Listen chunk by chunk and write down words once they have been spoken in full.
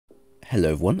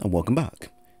Hello everyone and welcome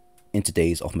back. In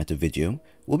today's off-meta video,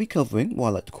 we'll be covering what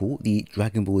I like to call the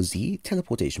Dragon Ball Z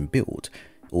teleportation build,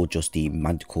 or just the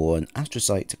Manticore and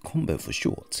ASTROCYTE combo for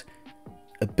short.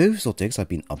 Both exotics have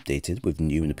been updated with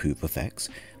new and improved effects,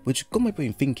 which got my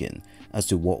brain thinking as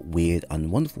to what weird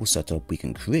and wonderful setup we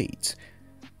can create.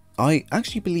 I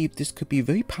actually believe this could be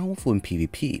very powerful in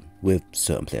PvP with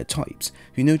certain player types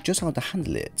who know just how to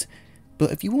handle it,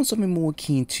 but if you want something more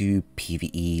akin to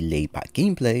PvE laid-back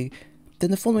gameplay, then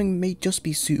the following may just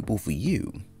be suitable for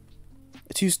you.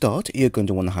 To start, you're going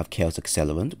to want to have Chaos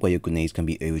Accelerant, where your grenades can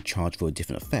be overcharged for a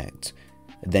different effect.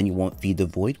 Then you want Feed the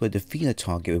Void, where defeating a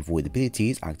target with void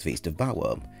abilities activates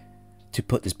Devour. To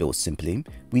put this build simply,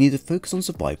 we need to focus on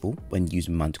survival when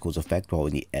using Manticore's effect while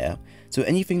in the air, so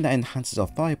anything that enhances our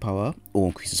firepower or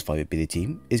increases fire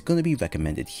ability is going to be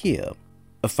recommended here.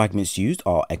 Fragments used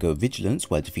are Echo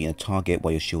Vigilance, where defeating a target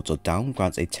while your shields are down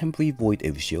grants a temporary void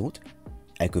overshield,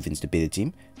 Echo of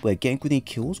Instability, where getting grenade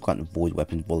kills grant void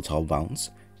weapons volatile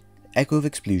rounds, Echo of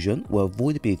Explosion, where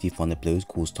void ability thunder blows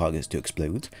cause targets to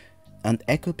explode, and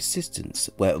Echo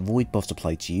Persistence, where void buffs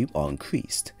applied to you are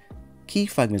increased. Key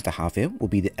fragments to have here will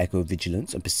be the Echo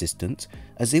Vigilance and Persistence,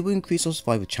 as they will increase our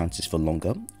survival chances for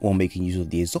longer while making use of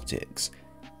the exotics.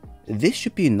 This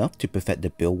should be enough to perfect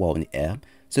the build while in the air,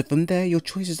 so from there your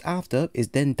choices after is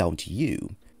then down to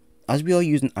you. As we are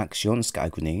using Axion and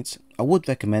Scatter Grenades, I would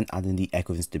recommend adding the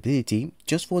Echo of Instability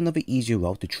just for another easier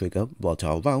route to trigger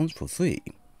volatile rounds for free.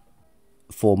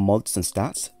 For mods and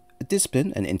stats,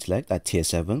 Discipline and Intellect at tier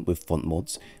 7 with font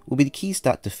mods will be the key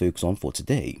stat to focus on for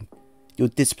today. Your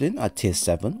Discipline at tier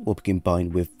 7 will be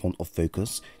combined with Font of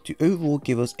Focus to overall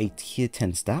give us a tier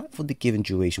 10 stat for the given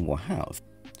duration we'll have.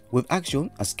 With Axion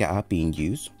and Scatter being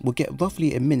used, we'll get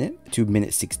roughly a minute to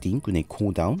minute 16 grenade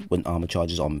cooldown when armor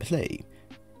charges are in play.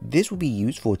 This will be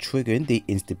used for triggering the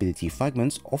instability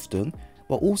fragments often,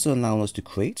 but also allowing us to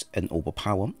create an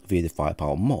overpower via the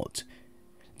firepower mod.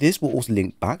 This will also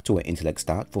link back to our intellect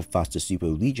stat for faster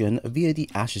super regen via the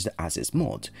Ashes to Assets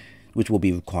mod, which will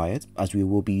be required as we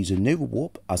will be using Nova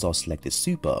Warp as our selected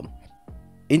super.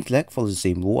 Intellect follows the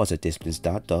same rule as a discipline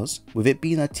stat does, with it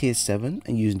being at tier 7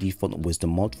 and using the Font of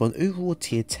Wisdom mod for an overall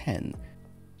tier 10.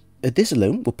 This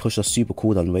alone will push our super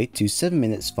cooldown rate to 7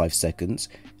 minutes 5 seconds,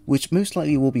 which most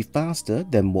likely will be faster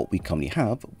than what we currently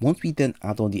have once we then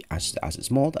add on the Ashes to Assets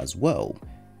mod as well.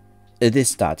 This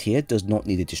stat here does not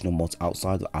need additional mods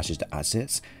outside of Ashes to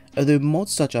Assets, although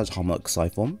mods such as Harmonic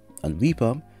Siphon and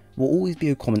Reaper will always be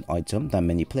a common item that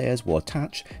many players will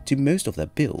attach to most of their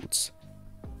builds.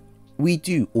 We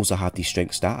do also have the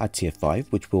Strength stat at tier 5,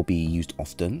 which will be used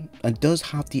often and does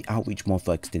have the Outreach mod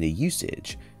for extended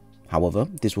usage. However,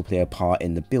 this will play a part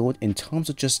in the build in terms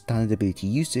of just standard ability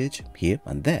usage here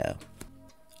and there.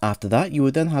 After that, you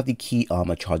will then have the Key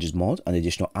Armor Charges mod and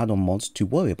additional add-on mods to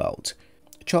worry about.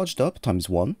 Charged Up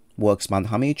 ×1 will expand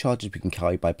how many charges we can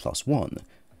carry by +1.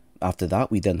 After that,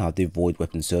 we then have the Void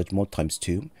Weapon Surge mod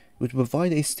 ×2, which will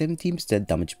provide a 17%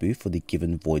 damage boost for the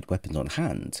given void weapons on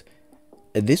hand.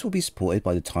 This will be supported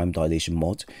by the Time Dilation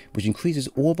mod, which increases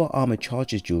all of our armor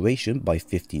charges duration by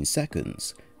 15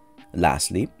 seconds.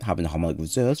 Lastly, having harmonic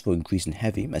reserves for increasing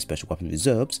heavy and special weapon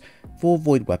reserves for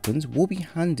void weapons will be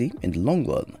handy in the long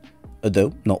run,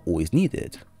 although not always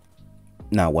needed.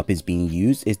 Now, weapons being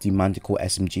used is the Manticore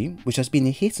SMG, which has been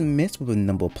a hit and miss with a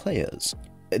number of players.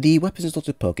 The Weapons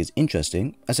Exotic perk is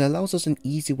interesting as it allows us an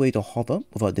easy way to hover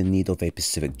without the need of a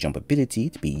specific jump ability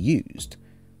to be used.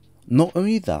 Not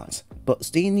only that, but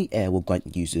staying in the air will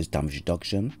grant users damage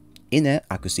reduction, in-air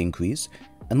accuracy increase,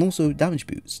 and also damage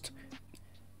boost.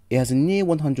 It has a near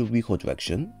 100 recoil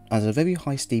direction and has a very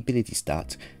high stability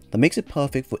stat that makes it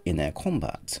perfect for in-air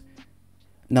combat.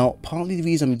 Now, partly the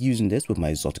reason I'm using this with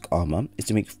my exotic armor is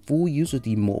to make full use of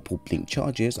the multiple blink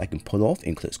charges I can pull off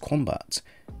in close combat.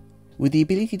 With the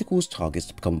ability to cause targets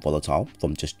to become volatile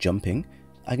from just jumping,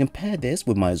 I can pair this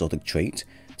with my exotic trait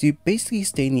to basically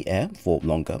stay in the air for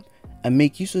longer and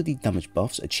make use of the damage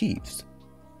buffs achieved.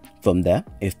 From there,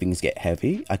 if things get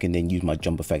heavy, I can then use my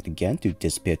jump effect again to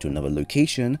disappear to another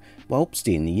location while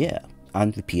staying in the air,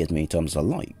 and repeat as many times as I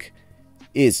like.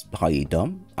 It is highly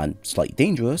dumb and slightly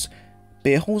dangerous,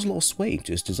 but it holds a lot of sway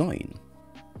to its design.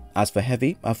 As for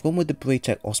heavy, I've gone with the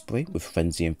Braytech Osprey with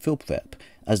Frenzy and Field Prep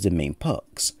as the main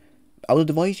perks. I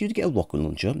would advise you to get a rocket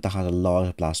launcher that has a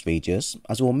large blast radius,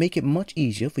 as it will make it much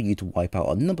easier for you to wipe out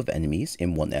a number of enemies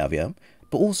in one area,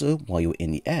 but also while you're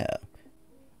in the air.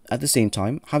 At the same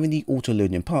time, having the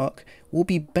auto-loading perk will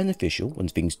be beneficial when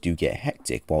things do get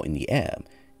hectic while in the air,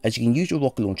 as you can use your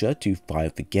rocket launcher to fire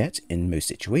and forget in most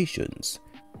situations.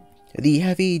 The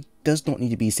heavy does not need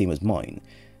to be the same as mine,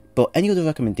 but any of the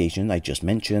recommendations I just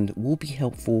mentioned will be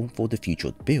helpful for the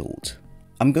future build.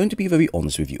 I'm going to be very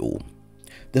honest with you all.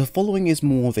 The following is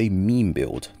more of a meme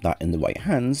build that in the right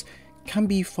hands can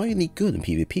be frighteningly good in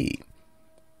PvP.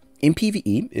 In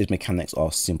PvE, its mechanics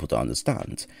are simple to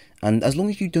understand, and as long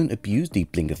as you don't abuse the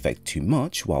blink effect too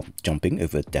much while jumping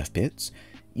over death pits,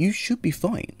 you should be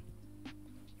fine.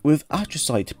 With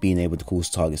ASTROCYTE being able to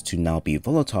cause targets to now be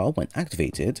volatile when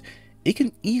activated, it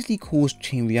can easily cause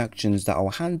chain reactions that are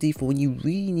handy for when you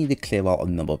really need to clear out a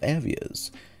number of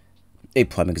areas. A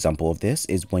prime example of this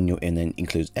is when you're in an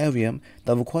enclosed area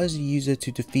that requires the user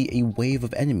to defeat a wave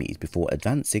of enemies before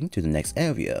advancing to the next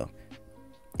area.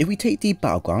 If we take the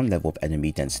battleground level of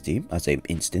enemy density as an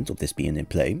instance of this being in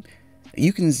play,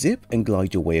 you can zip and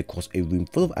glide your way across a room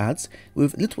full of adds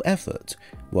with little effort,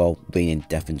 while raining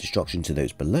death and destruction to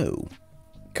those below.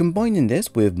 Combining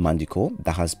this with manticore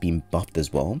that has been buffed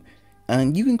as well,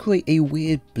 and you can create a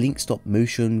weird blink stop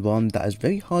motion run that is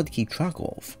very hard to keep track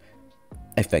of.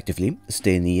 Effectively,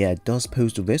 staying in the air does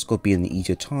pose the risk of being an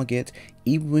easier target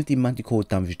even with the manticore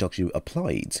damage reduction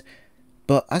applied,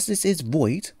 but as this is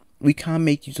void, we can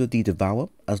make use of the devour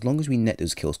as long as we net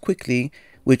those kills quickly,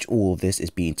 which all of this is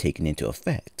being taken into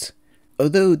effect.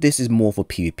 Although this is more for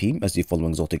PvP, as the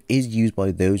following exotic is used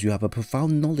by those who have a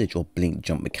profound knowledge of blink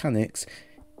jump mechanics,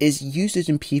 its usage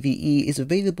in PvE is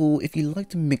available if you like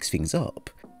to mix things up.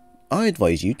 I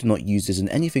advise you to not use this in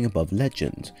anything above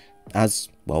legend, as,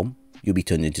 well, you'll be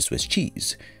turned into Swiss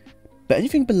cheese. But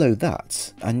anything below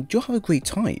that, and you'll have a great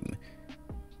time.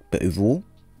 But overall,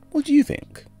 what do you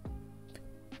think?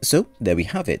 So there we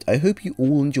have it. I hope you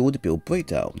all enjoyed the build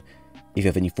breakdown. If you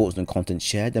have any thoughts on the content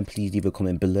shared, then please leave a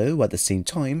comment below. At the same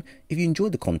time, if you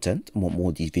enjoyed the content and want more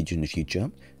of these videos in the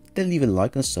future, then leave a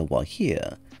like and sub while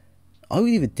here. I will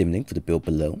leave a dim link for the build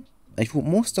below, and if you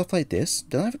want more stuff like this,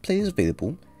 then I have a playlist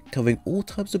available covering all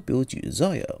types of builds you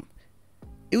desire.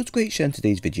 It was great sharing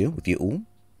today's video with you all,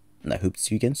 and I hope to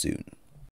see you again soon.